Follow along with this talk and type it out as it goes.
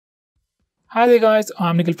Hi there guys,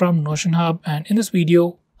 I'm Nikhil from Notion Hub, and in this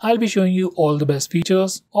video, I'll be showing you all the best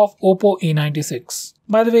features of Oppo A96.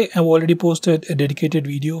 By the way, I've already posted a dedicated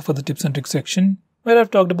video for the tips and tricks section where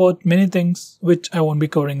I've talked about many things which I won't be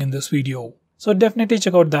covering in this video. So definitely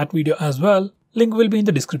check out that video as well, link will be in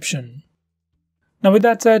the description. Now with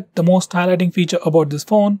that said, the most highlighting feature about this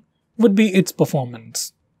phone would be its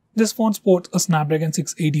performance. This phone sports a Snapdragon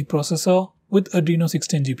 680 processor with Adreno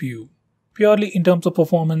 610 GPU. Purely in terms of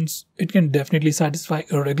performance, it can definitely satisfy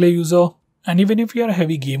a regular user, and even if you are a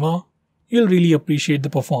heavy gamer, you'll really appreciate the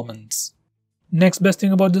performance. Next best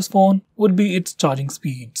thing about this phone would be its charging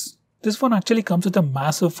speeds. This phone actually comes with a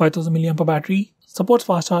massive 5000 mAh battery, supports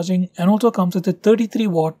fast charging, and also comes with a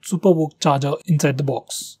 33-watt SuperVOOC charger inside the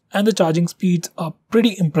box. And the charging speeds are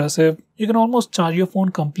pretty impressive. You can almost charge your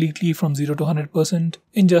phone completely from 0 to 100%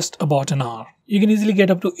 in just about an hour. You can easily get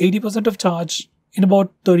up to 80% of charge in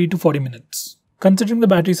about 30 to 40 minutes. Considering the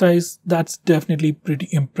battery size, that's definitely pretty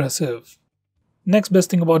impressive. Next best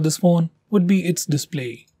thing about this phone would be its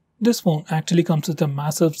display. This phone actually comes with a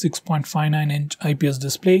massive 6.59-inch IPS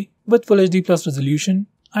display with Full HD Plus resolution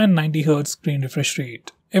and 90Hz screen refresh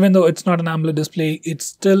rate. Even though it's not an AMOLED display, it's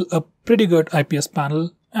still a pretty good IPS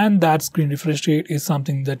panel, and that screen refresh rate is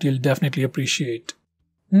something that you'll definitely appreciate.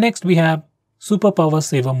 Next we have Super Power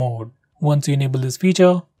Saver mode. Once you enable this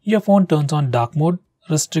feature, your phone turns on dark mode,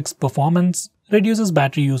 restricts performance, reduces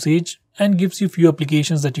battery usage, and gives you few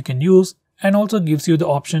applications that you can use, and also gives you the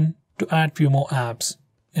option to add few more apps.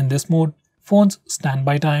 In this mode, phone's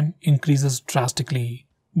standby time increases drastically.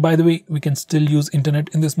 By the way, we can still use internet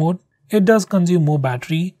in this mode. It does consume more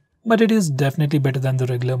battery, but it is definitely better than the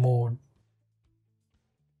regular mode.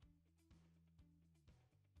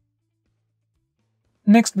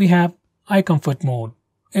 Next we have Eye Comfort mode.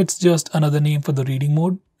 It's just another name for the reading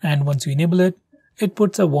mode, and once you enable it, it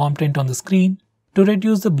puts a warm tint on the screen to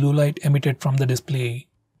reduce the blue light emitted from the display.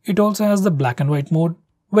 It also has the black and white mode,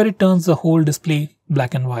 where it turns the whole display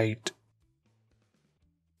black and white.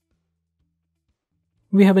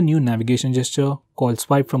 We have a new navigation gesture called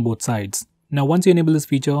swipe from both sides. Now once you enable this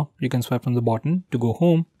feature, you can swipe from the bottom to go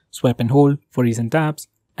home, swipe and hold for recent tabs,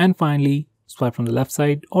 and finally swipe from the left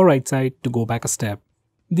side or right side to go back a step.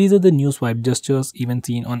 These are the new swipe gestures even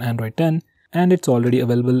seen on Android 10, and it's already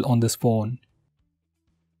available on this phone.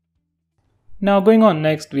 Now going on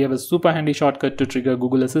next, we have a super handy shortcut to trigger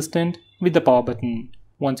Google Assistant with the power button.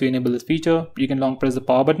 Once you enable this feature, you can long press the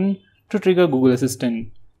power button to trigger Google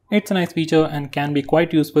Assistant. It's a nice feature and can be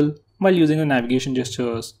quite useful while using the navigation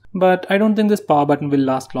gestures, but I don't think this power button will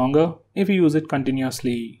last longer if you use it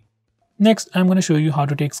continuously. Next, I'm going to show you how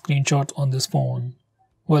to take screenshots on this phone.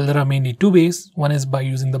 Well, there are mainly two ways. One is by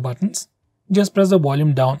using the buttons. Just press the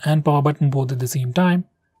volume down and power button both at the same time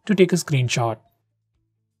to take a screenshot.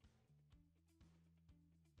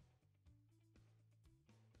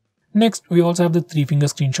 Next, we also have the 3-finger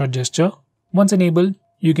screenshot gesture. Once enabled,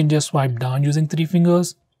 you can just swipe down using 3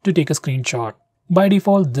 fingers to take a screenshot. By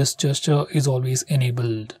default, this gesture is always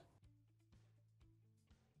enabled.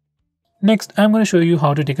 Next, I'm going to show you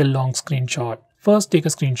how to take a long screenshot. First, take a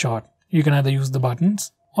screenshot. You can either use the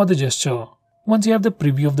buttons or the gesture. Once you have the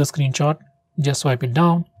preview of the screenshot, just swipe it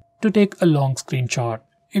down to take a long screenshot.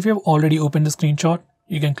 If you have already opened the screenshot,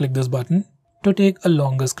 you can click this button to take a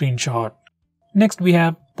longer screenshot. Next we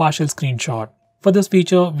have partial screenshot. For this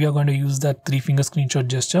feature, we are going to use that 3-finger screenshot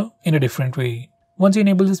gesture in a different way. Once you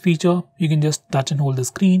enable this feature, you can just touch and hold the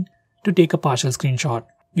screen to take a partial screenshot.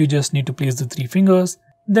 You just need to place the 3 fingers,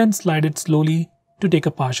 then slide it slowly to take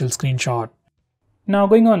a partial screenshot. Now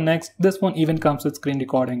going on next, this phone even comes with screen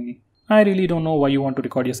recording. I really don't know why you want to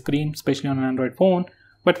record your screen, especially on an Android phone,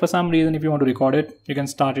 but for some reason if you want to record it, you can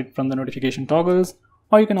start it from the notification toggles,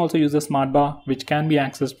 or you can also use the smart bar, which can be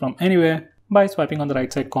accessed from anywhere by swiping on the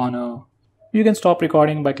right side corner. You can stop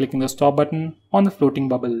recording by clicking the stop button on the floating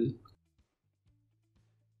bubble.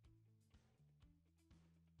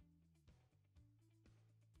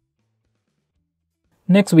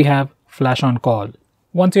 Next we have flash on call.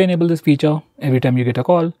 Once you enable this feature, every time you get a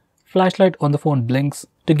call, flashlight on the phone blinks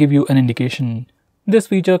to give you an indication. This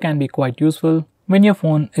feature can be quite useful when your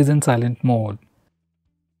phone is in silent mode.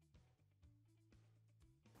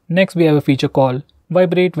 Next we have a feature called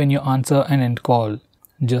vibrate when you answer an end call.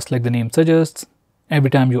 Just like the name suggests, every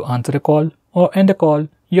time you answer a call or end a call,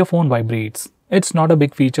 your phone vibrates. It's not a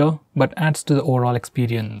big feature, but adds to the overall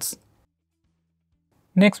experience.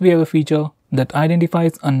 Next we have a feature that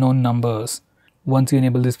identifies unknown numbers. Once you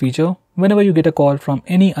enable this feature, whenever you get a call from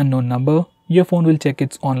any unknown number, your phone will check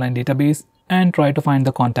its online database and try to find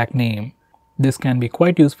the contact name. This can be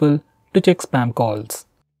quite useful to check spam calls.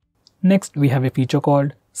 Next, we have a feature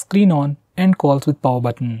called Screen On End Calls with Power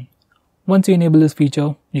Button. Once you enable this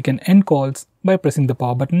feature, you can end calls by pressing the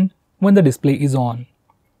power button when the display is on.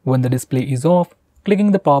 When the display is off,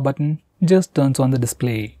 clicking the power button just turns on the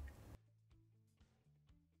display.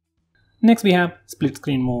 Next we have split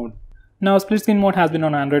screen mode. Now split screen mode has been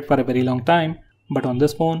on Android for a very long time, but on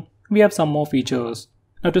this phone we have some more features.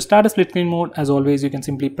 Now to start a split screen mode, as always, you can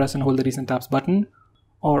simply press and hold the recent tabs button,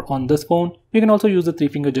 or on this phone you can also use the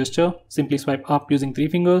 3-finger gesture. Simply swipe up using 3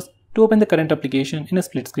 fingers to open the current application in a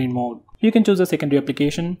split screen mode. You can choose a secondary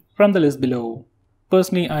application from the list below.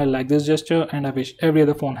 Personally, I like this gesture and I wish every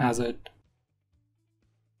other phone has it.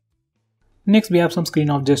 Next we have some screen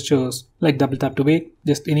off gestures like double tap to wake.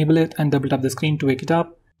 Just enable it and double tap the screen to wake it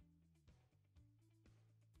up.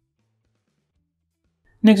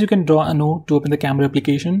 Next you can draw a note to open the camera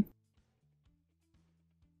application.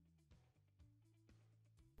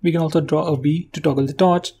 We can also draw a V to toggle the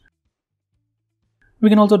torch. We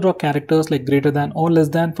can also draw characters like greater than or less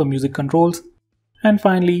than for music controls. And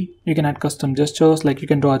finally, you can add custom gestures like you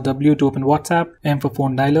can draw a W to open WhatsApp, M for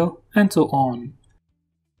phone dialer, and so on.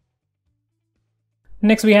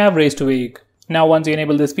 Next we have raise to wake. Now once you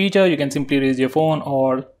enable this feature, you can simply raise your phone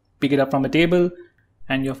or pick it up from a table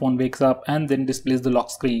and your phone wakes up and then displays the lock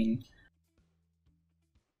screen.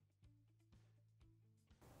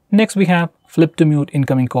 Next we have flip to mute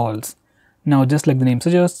incoming calls. Now just like the name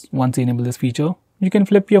suggests, once you enable this feature, you can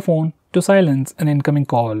flip your phone to silence an incoming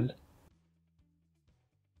call.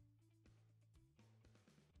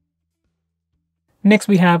 Next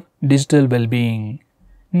we have digital well-being.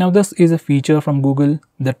 Now this is a feature from Google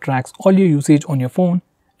that tracks all your usage on your phone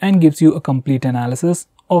and gives you a complete analysis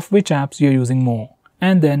of which apps you're using more,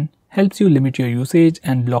 and then helps you limit your usage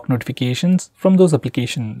and block notifications from those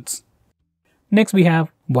applications. Next we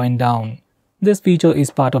have wind down. This feature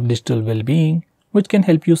is part of digital well-being, which can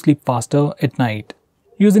help you sleep faster at night.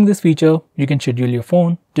 Using this feature, you can schedule your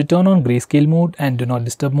phone to turn on grayscale mode and do not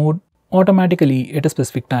disturb mode automatically at a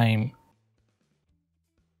specific time.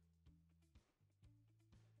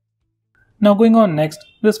 Now going on next,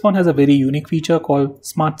 this phone has a very unique feature called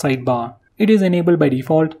Smart Sidebar. It is enabled by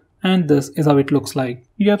default and this is how it looks like.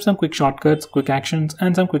 You have some quick shortcuts, quick actions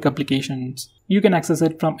and some quick applications. You can access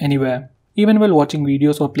it from anywhere. Even while watching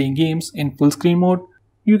videos or playing games in full screen mode,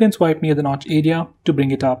 you can swipe near the notch area to bring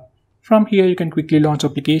it up. From here you can quickly launch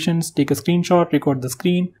applications, take a screenshot, record the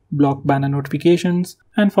screen, block banner notifications,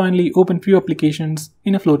 and finally open few applications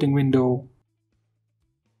in a floating window.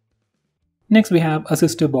 Next we have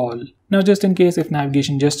Assist to Ball. Now just in case if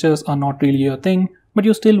navigation gestures are not really your thing, but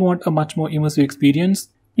you still want a much more immersive experience,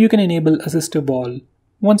 you can enable Assist to Ball.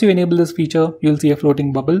 Once you enable this feature, you'll see a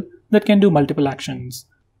floating bubble that can do multiple actions.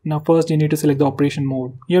 Now first you need to select the operation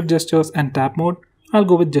mode. You have gestures and tap mode. I'll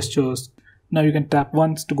go with gestures. Now you can tap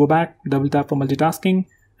once to go back, double tap for multitasking,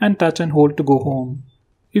 and touch and hold to go home.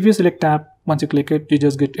 If you select tap, once you click it, you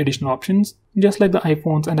just get additional options, just like the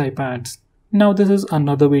iPhones and iPads. Now this is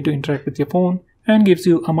another way to interact with your phone and gives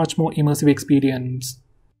you a much more immersive experience.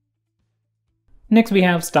 Next we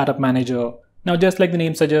have Startup Manager. Now just like the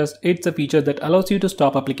name suggests, it's a feature that allows you to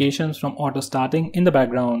stop applications from auto starting in the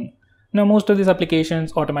background. Now most of these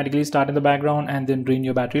applications automatically start in the background and then drain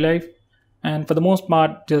your battery life. And for the most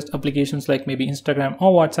part, just applications like maybe Instagram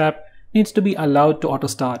or WhatsApp needs to be allowed to auto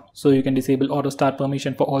start. So you can disable auto start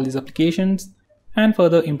permission for all these applications and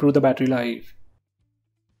further improve the battery life.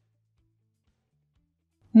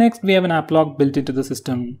 Next, we have an app lock built into the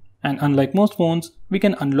system, and unlike most phones, we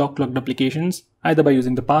can unlock locked applications either by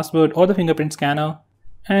using the password or the fingerprint scanner,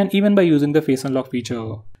 and even by using the face unlock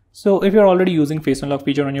feature. So if you're already using face unlock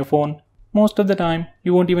feature on your phone, most of the time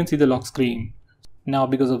you won't even see the lock screen. Now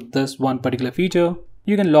because of this one particular feature,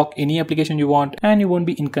 you can lock any application you want and you won't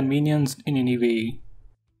be inconvenienced in any way.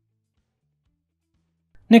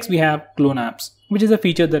 Next we have clone apps, which is a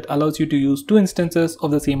feature that allows you to use 2 instances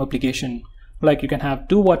of the same application. Like you can have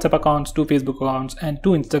 2 WhatsApp accounts, 2 Facebook accounts and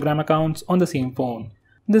 2 Instagram accounts on the same phone.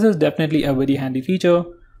 This is definitely a very handy feature,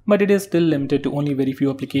 but it is still limited to only very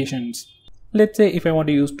few applications. Let's say if I want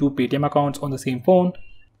to use 2 Paytm accounts on the same phone,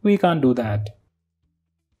 we can't do that.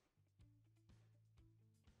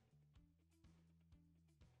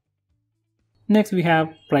 Next we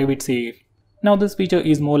have Private Safe. Now this feature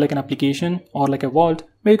is more like an application or like a vault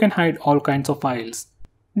where you can hide all kinds of files.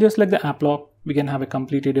 Just like the app lock, we can have a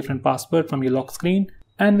completely different password from your lock screen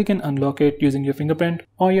and we can unlock it using your fingerprint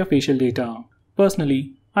or your facial data.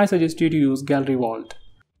 Personally, I suggest you to use Gallery Vault.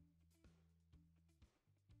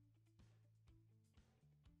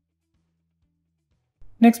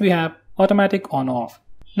 Next we have Automatic On-Off.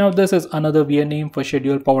 Now this is another weird name for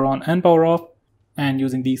schedule power on and power off, and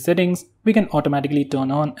using these settings, we can automatically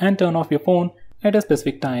turn on and turn off your phone at a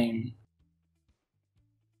specific time.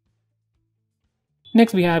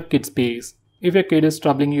 Next we have kid space. If your kid is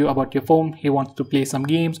troubling you about your phone, he wants to play some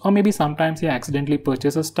games, or maybe sometimes he accidentally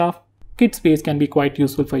purchases stuff, kid space can be quite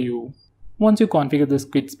useful for you. Once you configure this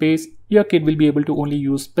kid space, your kid will be able to only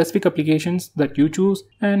use specific applications that you choose,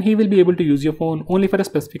 and he will be able to use your phone only for a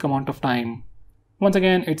specific amount of time. Once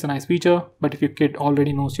again, it's a nice feature, but if your kid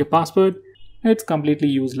already knows your password, it's completely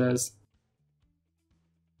useless.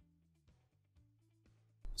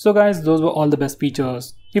 So guys, those were all the best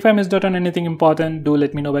features. If I missed out on anything important, do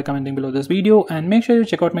let me know by commenting below this video, and make sure you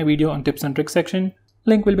check out my video on tips and tricks section.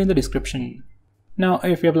 Link will be in the description. Now,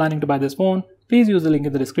 if you're planning to buy this phone, please use the link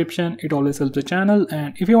in the description. It always helps the channel,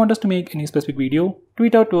 and if you want us to make any specific video,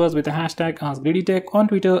 tweet out to us with the hashtag AskGreedyTech on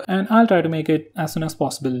Twitter, and I'll try to make it as soon as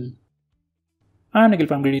possible. I'm Nikhil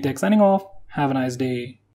from GreedyTech signing off. Have a nice day.